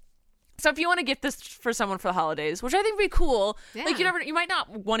time. So if you want to gift this for someone for the holidays, which I think would be cool, like, you might not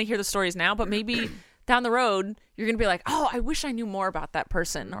want to hear the stories now, but maybe down the road, you're going to be like, oh, I wish I knew more about that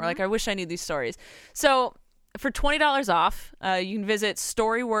person. Or like, I wish I knew these stories. So for $20 off, you can visit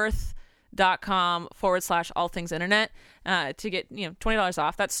Storyworth.com storyworth.com/allthingsinternet to get $20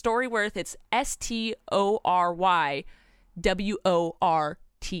 off. That's Storyworth. It's STORYWORTH.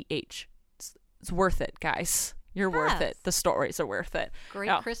 It's worth it, guys. You're worth it. The stories are worth it.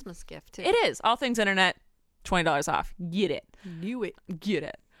 Great Christmas gift too. It is. All Things Internet, $20 off. Get it. Get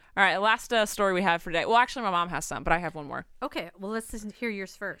it. All right, last story we have for today. Well, actually, my mom has some, but I have one more. Okay, well, let's hear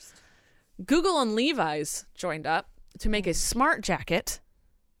yours first. Google and Levi's joined up to make a smart jacket.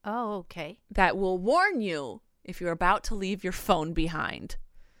 Oh, okay. That will warn you if you're about to leave your phone behind.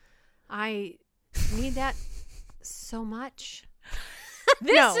 I need that so much.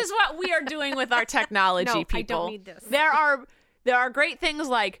 This is what we are doing with our technology, people. I don't need this. There are great things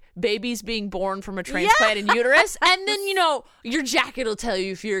like babies being born from a transplanted uterus, and then your jacket will tell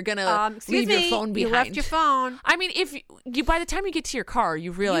you if you're gonna leave your phone behind. You left your phone. I mean, if you by the time you get to your car,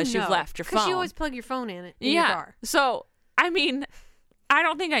 you realize you've left your phone. Because you always plug your phone in your car. So I mean, I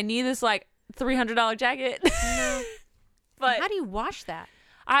don't think I need this like $300 jacket. No. But how do you wash that?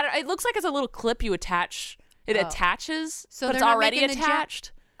 It looks like it's a little clip you attach. It attaches, so but it's already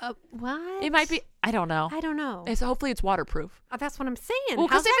attached. What? It might be. I don't know. Hopefully it's waterproof. That's what I'm saying. Well,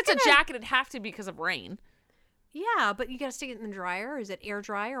 because if it's a jacket, it'd have to be because of rain. Yeah, but you got to stick it in the dryer. Is it air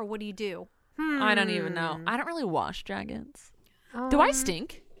dry or what do you do? I don't even know. I don't really wash jackets. Do I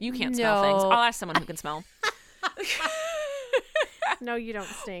stink? You can't smell things. I'll ask someone who can smell. No, you don't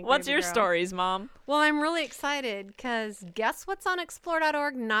stink. What's your stories, Mom? Well, I'm really excited because guess what's on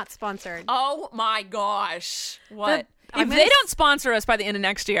explore.org? Not sponsored. Oh my gosh. What? If they don't sponsor us by the end of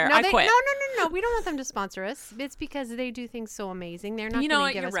next year, I quit. No. We don't want them to sponsor us. It's because they do things so amazing. They're not going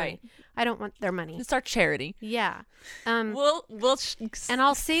to give us money. I don't want their money. It's our charity. Yeah. And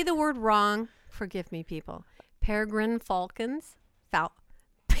I'll say the word wrong. Forgive me, people. Peregrine falcons.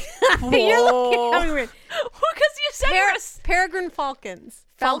 You're looking at me weird. Well, because you said peregrine falcons.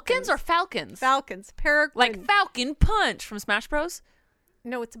 Falcons or falcons? Falcons. Peregrine. Like Falcon Punch from Smash Bros?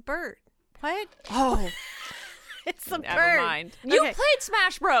 No, it's a bird. What? Oh. It's a bird. Never mind. You played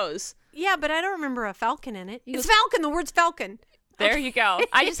Smash Bros. Yeah, but I don't remember a falcon in it. It's falcon. The word's falcon. There you go.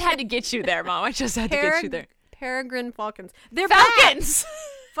 I just had to get you there, Mom. I just had to get you there. Peregrine falcons. They're falcons.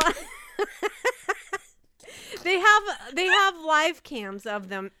 They have live cams of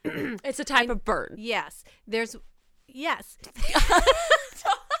them. It's a type of bird. Yes. Yes. Look at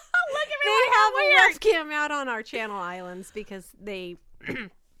me. They have a live cam out on our Channel Islands because they do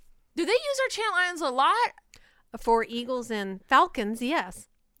they use our Channel Islands a lot? For eagles and falcons, yes.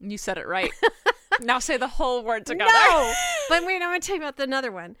 You said it right. Now say the whole word together. No, but wait, I'm going to tell you about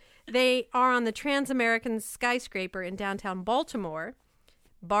another one. They are on the Trans-American Skyscraper in downtown Baltimore.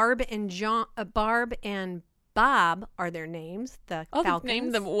 Barb and Bob are their names. The falcons.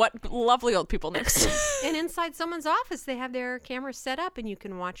 Name them what lovely old people names. And inside someone's office, they have their cameras set up, and you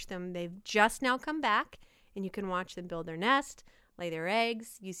can watch them. They've just now come back, and you can watch them build their nest, lay their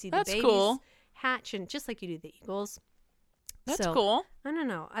eggs. You see the babies hatch, and just like you do the eagles. That's cool. I don't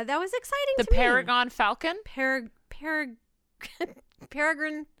know. That was exciting to me. The Peregrine Falcon? Peregrine Falcon.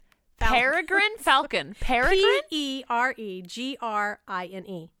 Peregrine Falcon. Peregrine?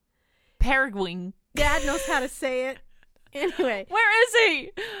 Peregrine. Peregrine. Dad knows how to say it. Anyway. Where is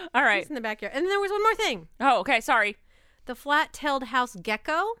he? All right. He's in the backyard. And then there was one more thing. Oh, okay. Sorry. The flat-tailed house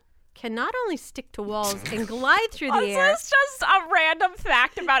gecko can not only stick to walls and glide through the air. Is this just a random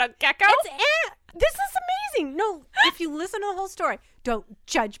fact about a gecko? This is amazing. No, if you listen to the whole story, don't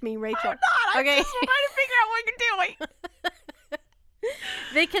judge me, Rachel. I'm not. I'm just trying to figure out what you're doing.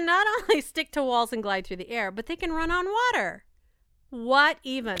 They can not only stick to walls and glide through the air, but they can run on water. What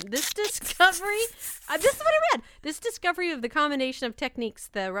even? This discovery, this is what I read. This discovery of the combination of techniques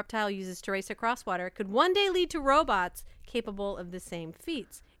the reptile uses to race across water could one day lead to robots capable of the same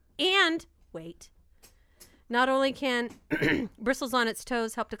feats. And, wait, not only can bristles on its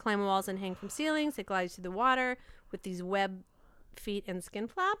toes help to climb walls and hang from ceilings, it glides through the water with these web feet and skin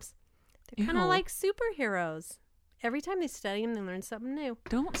flaps. They're kind of like superheroes. Every time they study them, they learn something new.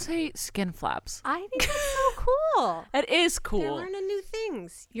 Don't say skin flaps. I think that's so cool. It is cool. They're learning new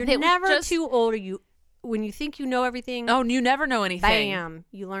things. You're never too old, when you think you know everything. Oh, you never know anything. Bam,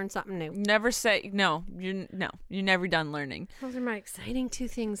 you learn something new. Never say no. You're never done learning. Those are my exciting two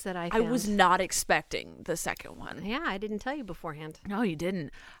things that I found. I was not expecting the second one. Yeah, I didn't tell you beforehand. No, you didn't.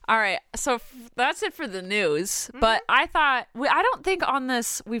 All right, so that's it for the news. Mm-hmm. But I thought I don't think on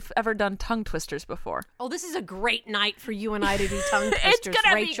this we've ever done tongue twisters before. Oh, this is a great night for you and I to do tongue twisters, it's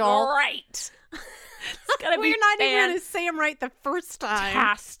gonna Rachel. Be great. It's gonna be We're not even going to say them right the first time.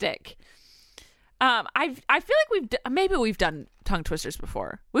 Fantastic. I feel like maybe we've done tongue twisters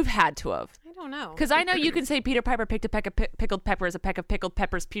before. We've had to have. I don't know. Because I know you can say Peter Piper picked a peck of pickled peppers. A peck of pickled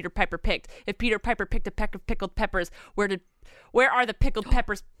peppers Peter Piper picked. If Peter Piper picked a peck of pickled peppers, where are the pickled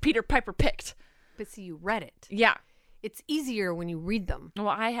peppers Peter Piper picked? But see, you read it. Yeah. It's easier when you read them. Well,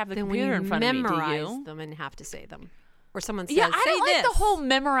 I have the computer in front of me. Memorize them and have to say them. Or someone says, I don't like this. the whole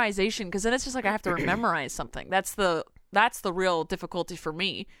memorization because then it's just like I have to memorize something. That's the real difficulty for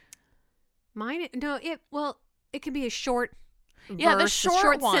me. It could be a short the verse,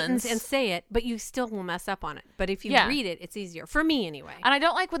 short ones. sentence and say it, but you still will mess up on it. But if you read it, it's easier. For me, anyway. And I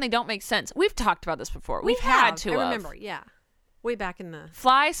don't like when they don't make sense. We've talked about this before. We've had to. I remember, yeah. Way back in the...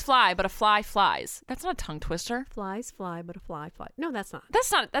 Flies fly, but a fly flies. That's not a tongue twister. Flies fly, but a fly fly. No, that's not.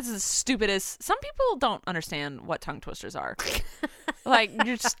 That's the stupidest. Some people don't understand what tongue twisters are. Like,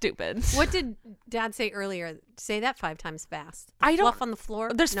 you're stupid. What did Dad say earlier? Say that 5 times fast. Fluff on the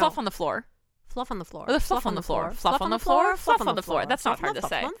floor? There's fluff on the floor. Fluff on the floor. Or the fluff on the floor. Fluff on the floor. Fluff on the floor. That's not hard to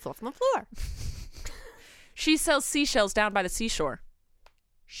say. Fluff on the floor. She sells seashells down by the seashore.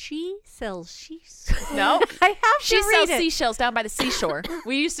 She sells No. I have to She read sells it. seashells down by the seashore.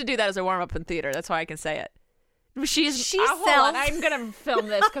 We used to do that as a warm-up in theater. That's why I can say it. She sells... Hold on. I'm going to film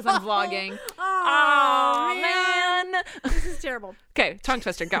this because I'm vlogging. Oh, man. This is terrible. Okay, tongue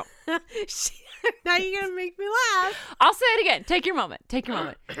twister, go. Now you're going to make me laugh. I'll say it again. Take your moment.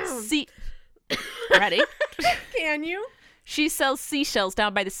 Ready? Can you? She sells seashells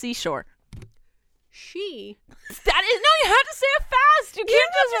down by the seashore. She. That is, no, you have to say it fast. You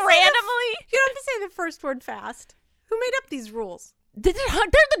can't just randomly. You don't have to say the first word fast. Who made up these rules? They're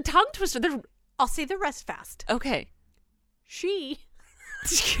the tongue twister. I'll say the rest fast. Okay. She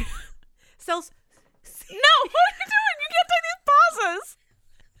sells. No, what are you doing? You can't take these pauses.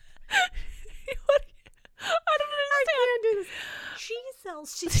 I don't understand. I can't do this. She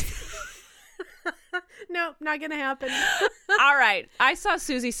sells. Nope, not gonna happen. All right. I saw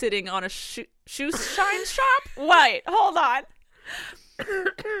Susie sitting on a shoe shine shop. Wait, hold on.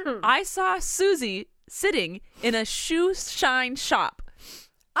 I saw Susie sitting in a shoe shine shop.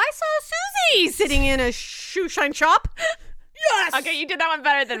 I saw Susie sitting in a shoe shine shop. Yes. Okay, you did that one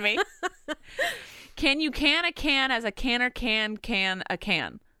better than me. Can you can a can as a canner can a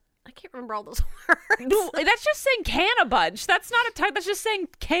can? I can't remember all those words. No, that's just saying can a bunch. That's not a type. That's just saying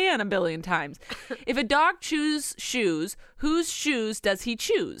can a billion times. If a dog chews shoes, whose shoes does he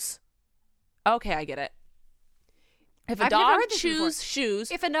choose? Okay, I get it. If a dog chews shoes.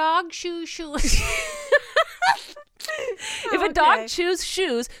 If a dog chews shoes. If a dog chews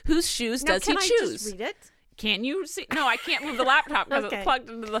shoes, whose shoes does he choose? Can I just read it? Can you see? No, I can't move the laptop because it's plugged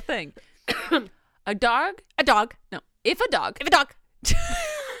into the thing. A dog. No. If a dog.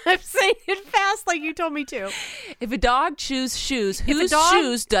 I'm saying it fast like you told me to. If a dog chews shoes, whose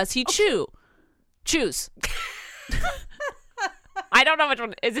shoes does he chew? Choose. I don't know which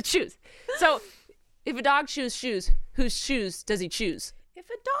one. Is it choose? So, if a dog chews shoes, whose shoes does he choose? If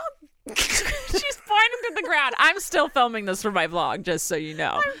a dog... She's pointing to the ground. I'm still filming this for my vlog, just so you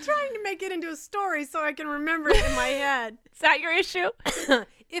know. I'm trying to make it into a story so I can remember it in my head. Is that your issue?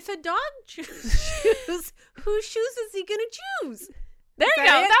 If a dog chews shoes, whose shoes is he going to choose? There you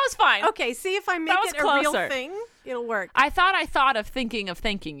go. That was fine. Okay, see if I make it a real thing. It'll work. I thought of thinking of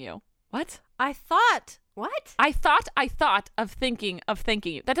thanking you. What? I thought. What? I thought of thinking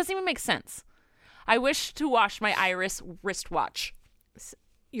you. That doesn't even make sense. I wish to wash my Iris wristwatch.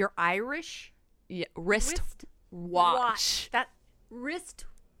 You're Irish? Yeah, wristwatch. That wrist.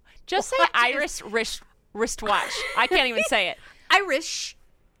 Just say Iris wristwatch. I can't even say it. Irish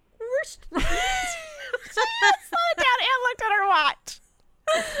wristwatch. She slowed down and looked at her watch.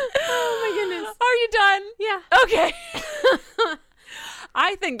 Oh my goodness. Are you done? Yeah. Okay.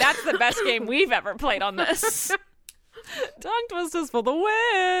 I think that's the best game we've ever played on this. Tongue twisters for the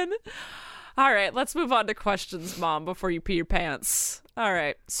win. All right, let's move on to questions, Mom, before you pee your pants. All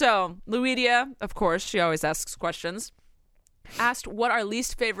right. So, Luidia, of course, she always asks questions, asked what our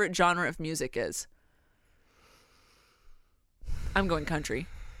least favorite genre of music is. I'm going country.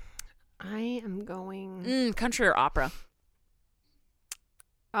 I am going... country or opera.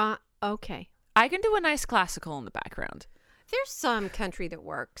 Okay. I can do a nice classical in the background. There's some country that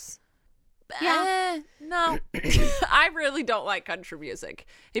works. Yeah. No. I really don't like country music.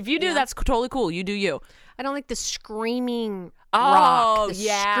 If you do, that's totally cool. You do you. I don't like the screaming rock. The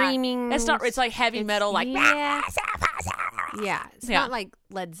screaming. It's like heavy metal, like. Yeah. Yeah, it's not like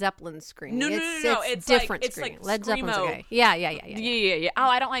Led Zeppelin screaming. No. It's different screaming. Like Led Zeppelin's screamo. okay. Yeah. Oh,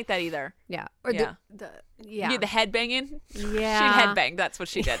 I don't like that either. Yeah. Or The head banging. Yeah. She head banged. That's what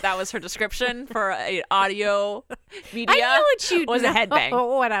she did. That was her description for an audio media. I know what you was a head bang.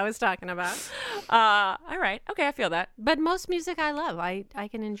 What I was talking about. All right. Okay, I feel that. But most music I love. I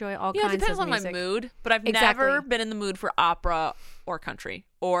can enjoy all kinds of music. Yeah, it depends on my mood. But I've never been in the mood for opera or country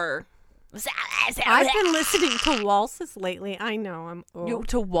or. I've been listening to waltzes lately. I know.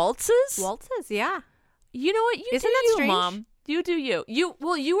 To waltzes? Waltzes, yeah. You know what? Isn't that strange? Mom. You do you. You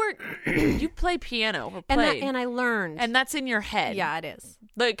were you play piano or and I learned. And that's in your head. Yeah, it is.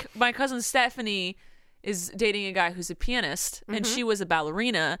 Like my cousin Stephanie is dating a guy who's a pianist and she was a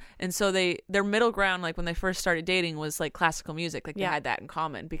ballerina, and so their middle ground, like when they first started dating, was like classical music. Like they had that in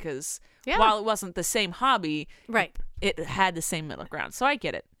common because while it wasn't the same hobby, right, it had the same middle ground. So I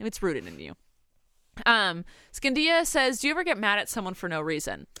get it. It's rooted in you. Scandia says, do you ever get mad at someone for no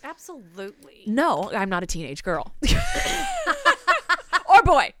reason? Absolutely. No, I'm not a teenage girl. or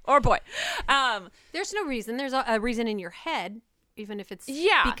boy. There's no reason. There's a reason in your head, even if it's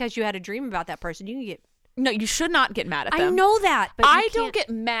because you had a dream about that person. You can get. No, you should not get mad at them. I know that, but I don't get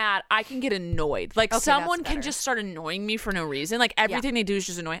mad. I can get annoyed. Like someone can just start annoying me for no reason. Like everything they do is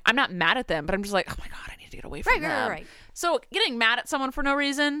just annoying. I'm not mad at them, but I'm just like, oh my God, I need to get away from them. Right. So getting mad at someone for no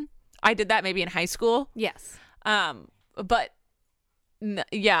reason, I did that maybe in high school. Yes. But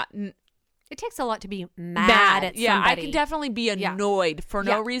it takes a lot to be mad at somebody. Yeah, I can definitely be annoyed for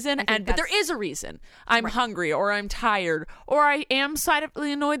no reason, but there is a reason. I'm hungry, or I'm tired, or I am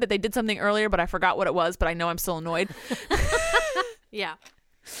slightly annoyed that they did something earlier, but I forgot what it was, but I know I'm still annoyed. Yeah.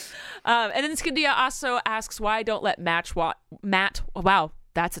 And then Scandia also asks why I don't let Matt. Wow,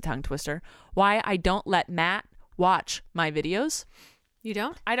 that's a tongue twister. Why I don't let Matt watch my videos. You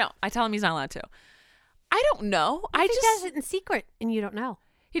don't? I don't. I tell him he's not allowed to. I don't know. I just does it in secret, and you don't know.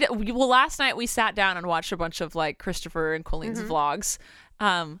 Well, last night we sat down and watched a bunch of like Christopher and Colleen's vlogs.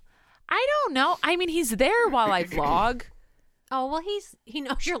 I don't know. I mean, he's there while I vlog. Oh, well, he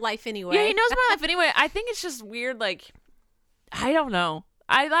knows your life anyway. Yeah, he knows my life anyway. I think it's just weird. Like, I don't know.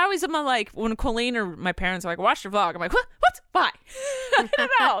 I always am like, when Colleen or my parents are like, watch your vlog, I'm like, what? Why? I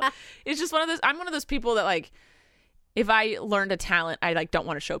don't know. It's just one of those. I'm one of those people that like, if I learned a talent, I like don't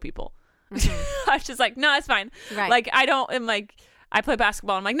want to show people. I'm just like, no, it's fine. Right. Like, I play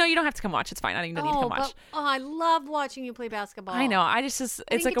basketball. I'm like, no, you don't have to come watch. It's fine. I don't even need to come watch. I love watching you play basketball. I know. I just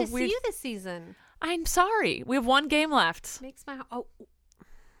it's like a weird. I didn't get to see you this season. I'm sorry. We have one game left. Makes my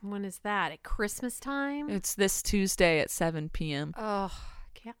when is that? At Christmas time? It's this Tuesday at 7 p.m. Oh,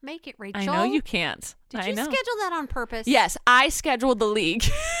 can't make it, Rachel. I know you can't. Did you schedule that on purpose? Yes, I scheduled the league.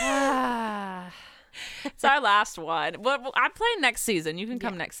 It's our last one. Well, I'm playing next season. You can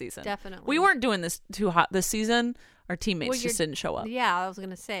come next season. Definitely. We weren't doing this too hot this season. Our teammates just didn't show up. Yeah, I was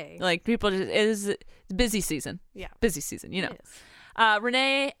going to say. Like, people just, it's busy season. Yeah. Busy season, you know.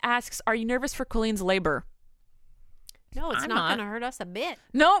 Renee asks, are you nervous for Colleen's labor? No, it's not going to hurt us a bit.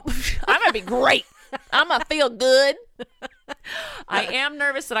 Nope. I'm going to be great. I'm going to feel good. I am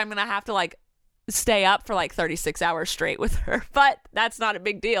nervous that I'm going to have to, like, stay up for like 36 hours straight with her, but that's not a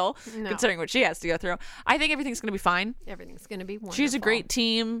big deal considering what she has to go through. I think everything's going to be fine. Everything's going to be wonderful. She's a great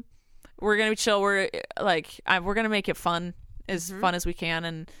team. We're going to be chill. We're going to make it fun as we can.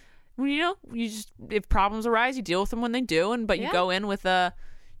 And you know, you just, if problems arise, you deal with them when they do. But you go in with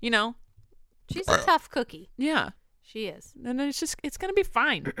she's a tough cookie. Yeah. She is. And it's going to be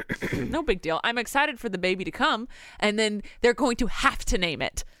fine. No big deal. I'm excited for the baby to come, and then they're going to have to name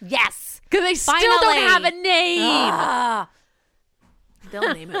it. Yes. Because they still don't have a name.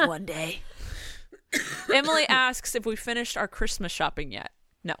 They'll name it one day. Emily asks if we finished our Christmas shopping yet.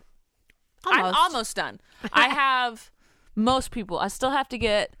 No. I'm almost done. I have most people. I still have to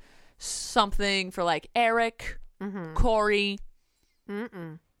get something for like Eric, Corey.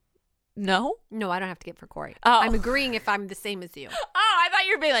 No? No, I don't have to get for Corey. Oh. I'm agreeing if I'm the same as you. Oh, I thought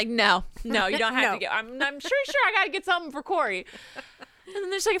you were being like, no, you don't have to get. I'm sure I got to get something for Corey. And then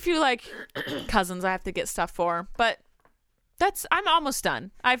there's like a few like cousins I have to get stuff for, but I'm almost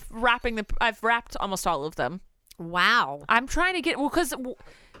done. I've wrapped almost all of them. Wow. I'm trying to get, because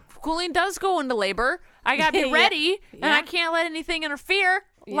Colleen does go into labor. I got to be ready, and I can't let anything interfere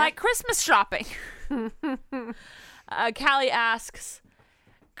like Christmas shopping. Callie asks,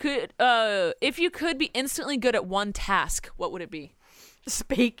 if you could be instantly good at one task, what would it be?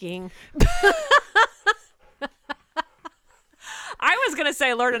 Speaking. I was going to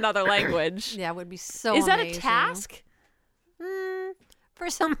say learn another language. Yeah, it would be so Is that amazing. a task? For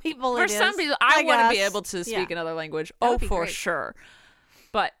some people, it is. For some people, I want to be able to speak another language. Oh, for sure.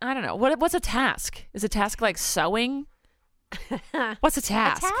 But I don't know. What's a task? Is a task like sewing? What's a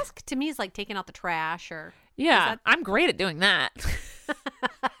task? A task to me is like taking out the trash or... Yeah, I'm great at doing that.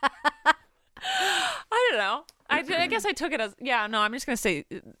 I don't know. I guess I took it as... Yeah, no, I'm just going to say...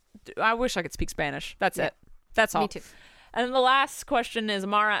 I wish I could speak Spanish. That's it. That's all. Me too. And the last question is,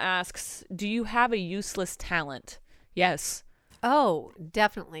 Mara asks, do you have a useless talent? Yes. Oh,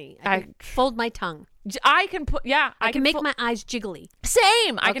 definitely. I can fold my tongue. I can put... Yeah. I can make my eyes jiggly.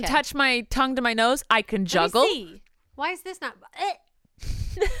 Same. I can touch my tongue to my nose. I can juggle. Let me see. Why is this not...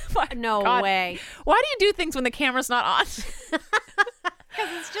 No way. Why do you do things when the camera's not on? Because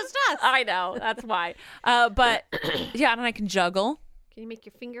it's just us. I know. That's why. But yeah, and I can juggle. Can you make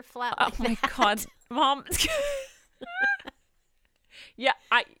your finger flat? Oh my God, Mom. Yeah,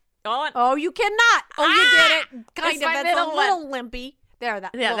 Oh, you cannot. Oh, you did it. Kind of. That's a little limpy. There,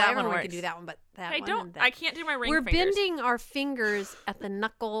 that. Yeah, well, that everyone one works. can do that one, but that I one. don't. I can't do my ring We're fingers. bending our fingers at the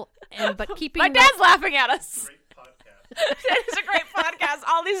knuckle, but keeping. My dad's laughing at us. Great podcast. It's a great podcast.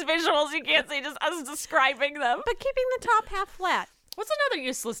 All these visuals you can't see, just us describing them. But keeping the top half flat. What's another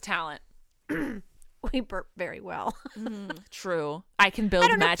useless talent? We burp very well. True. I can build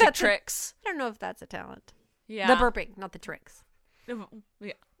magic tricks. I don't know if that's a talent. Yeah. The burping, not the tricks.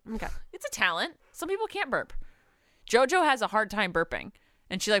 Yeah. Okay. It's a talent. Some people can't burp. JoJo has a hard time burping,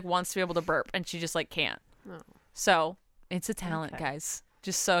 and she wants to be able to burp, and she just can't. Oh. So it's a talent, guys.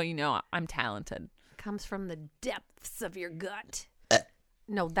 Just so you know, I'm talented. Comes from the depths of your gut.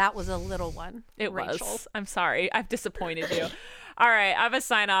 No, that was a little one. It Rachel. was. I'm sorry. I've disappointed you. All right. I have a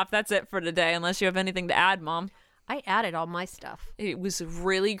sign off. That's it for today, unless you have anything to add, Mom. I added all my stuff. It was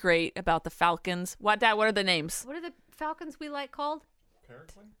really great about the Falcons. Dad, what are the names? What are the Falcons we like called?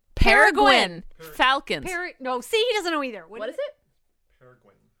 Peregrine. Falcons. No, see, he doesn't know either. What is it?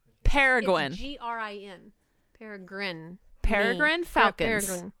 Peregrine. It's Grin. Peregrine. Peregrine Falcons.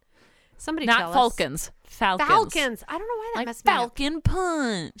 Peregrine. Somebody Not tell us. Falcons. Falcons. Falcons. I don't know why that messed me up. Falcon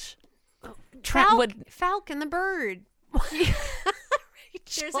Punch. Falcon the bird.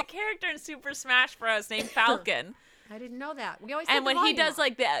 There's a character in Super Smash Bros. Named Falcon. I didn't know that. We always and when he does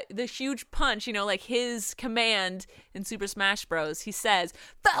the huge punch, his command in Super Smash Bros, he says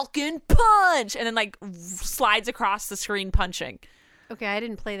Falcon Punch, and then slides across the screen punching. Okay, I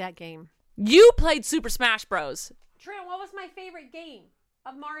didn't play that game. You played Super Smash Bros. Trent, what was my favorite game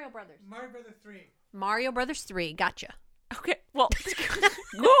of Mario Brothers? Mario Brothers 3. Mario Brothers 3. Gotcha. Okay, well,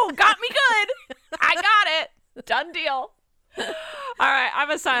 whoa, got me good. I got it. Done deal. All right, I'm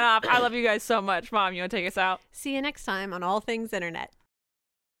going to sign off. I love you guys so much. Mom, you want to take us out? See you next time on All Things Internet.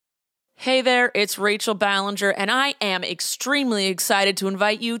 Hey there, it's Rachel Ballinger, and I am extremely excited to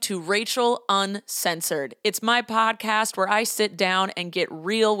invite you to Rachel Uncensored. It's my podcast where I sit down and get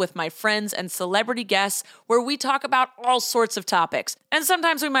real with my friends and celebrity guests, where we talk about all sorts of topics. And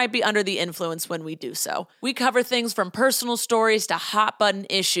sometimes we might be under the influence when we do so. We cover things from personal stories to hot button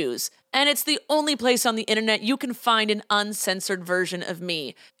issues. And it's the only place on the internet you can find an uncensored version of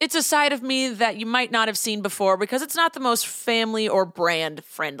me. It's a side of me that you might not have seen before because it's not the most family or brand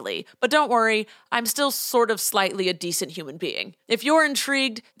friendly. But don't worry, I'm still sort of slightly a decent human being. If you're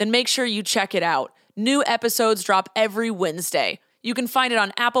intrigued, then make sure you check it out. New episodes drop every Wednesday. You can find it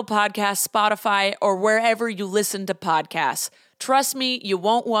on Apple Podcasts, Spotify, or wherever you listen to podcasts. Trust me, you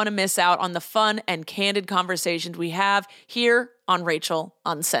won't want to miss out on the fun and candid conversations we have here on Rachel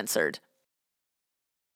Uncensored.